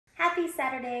Happy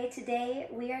Saturday. Today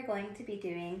we are going to be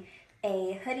doing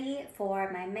a hoodie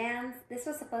for my man. This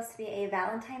was supposed to be a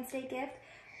Valentine's Day gift,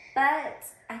 but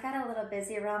I got a little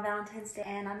busy around Valentine's Day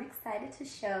and I'm excited to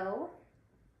show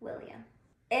William.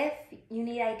 If you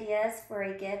need ideas for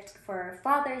a gift for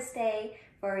Father's Day,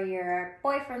 for your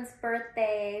boyfriend's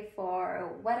birthday,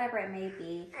 for whatever it may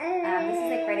be, this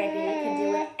is a great idea. You can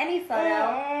do with any photo,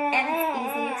 and it's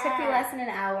easy. It took me less than an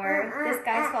hour. This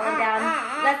guy's falling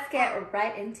down. Let's get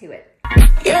right into it.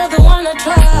 You're the one to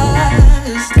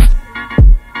trust.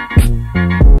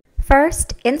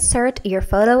 First, insert your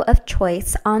photo of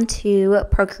choice onto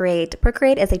Procreate.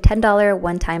 Procreate is a $10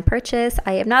 one-time purchase.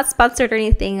 I am not sponsored or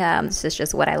anything. This is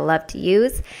just what I love to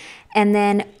use. And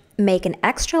then make an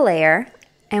extra layer.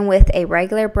 And with a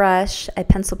regular brush, a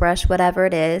pencil brush, whatever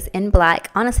it is, in black,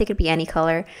 honestly it could be any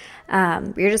color,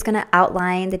 you're just going to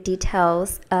outline the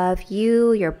details of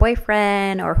you, your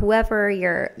boyfriend, or whoever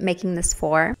you're making this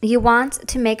for. You want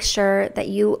to make sure that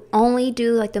you only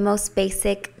do like the most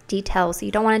basic details. So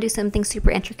you don't want to do something super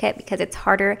intricate because it's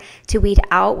harder to weed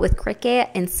out with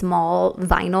Cricut in small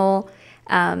vinyl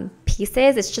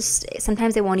pieces. It's just,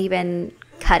 sometimes it won't even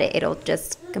cut it. It'll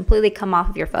just completely come off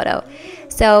of your photo.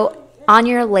 So on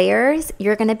your layers,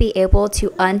 you're going to be able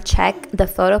to uncheck the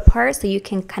photo part so you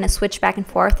can kind of switch back and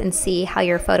forth and see how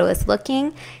your photo is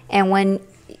looking. And when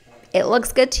it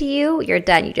looks good to you, you're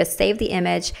done. You just save the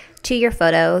image to your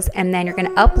photos and then you're going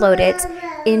to upload it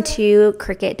into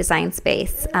Cricut Design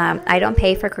Space. I don't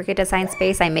pay for Cricut Design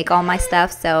Space. I make all my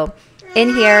stuff. So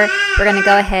in here, we're going to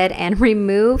go ahead and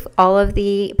remove all of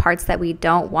the parts that we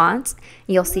don't want.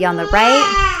 You'll see on the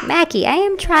right, Mackie, I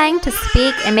am trying to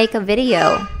speak and make a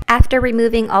video. After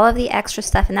removing all of the extra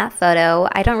stuff in that photo,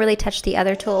 I don't really touch the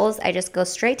other tools. I just go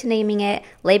straight to naming it,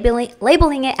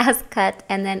 labeling it as cut,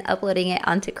 and then uploading it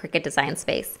onto Cricut Design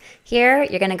Space. Here,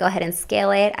 you're going to go ahead and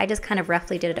scale it. I just kind of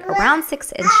roughly did it around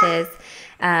 6 inches,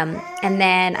 and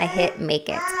then I hit Make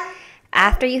It.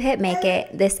 After you hit Make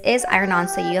It, this is iron on,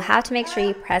 so you have to make sure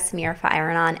you press mirror for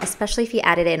iron on, especially if you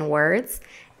added in words.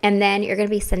 And then you're going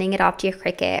to be sending it off to your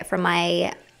Cricut. For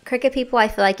my Cricut people, I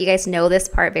feel like you guys know this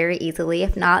part very easily.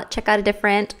 If not, check out a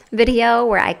different video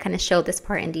where I kind of show this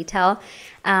part in detail.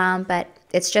 But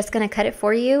it's just going to cut it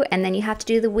for you, and then you have to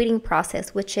do the weeding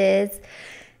process, which is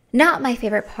not my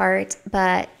favorite part,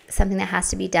 but something that has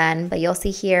to be done. But you'll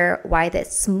see here why the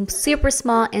super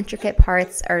small, intricate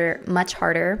parts are much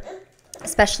harder,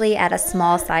 especially at a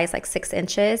small size like 6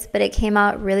 inches. But it came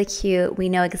out really cute. We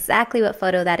know exactly what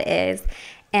photo that is.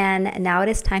 And now it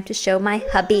is time to show my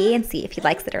hubby and see if he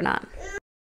likes it or not.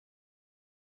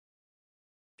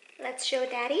 Let's show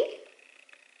Daddy.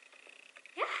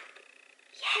 Yeah.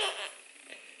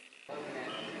 Yes.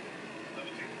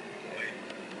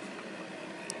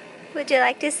 Would you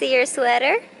like to see your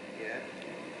sweater? Yeah.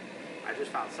 I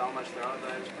just found so much throw up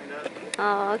that I just cleaned up.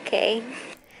 Oh, okay.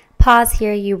 Pause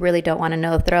here. You really don't want to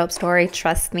know the throw up story.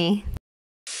 Trust me.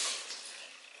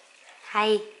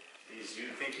 Hi. You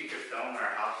think you could film when our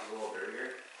house is a little dirtier?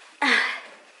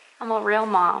 I'm a real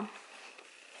mom.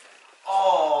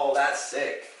 Oh, that's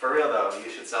sick. For real though, you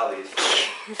should sell these.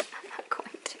 I'm not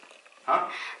going to. Huh?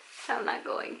 I'm not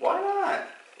going to. Why not?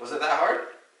 Was it that hard?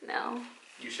 No.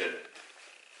 You should.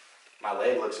 My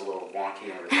leg looks a little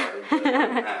wonky and retarded.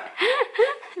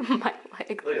 But, My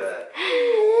leg. Look at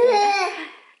that.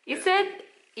 You said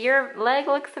your leg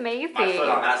looks amazing. My foot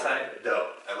on that side, dope.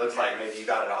 It looks like maybe you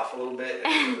got it off a little bit.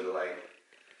 And it like,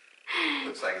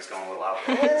 looks like it's going a little out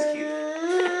there. It's cute.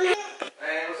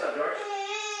 Hey, what's up, George?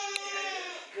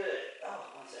 Good. Oh,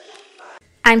 one second.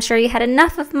 I'm sure you had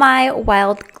enough of my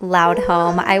wild, loud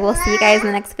home. I will see you guys in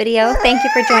the next video. Thank you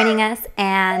for joining us,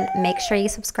 and make sure you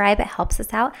subscribe. It helps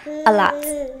us out a lot.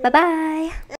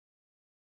 Bye-bye.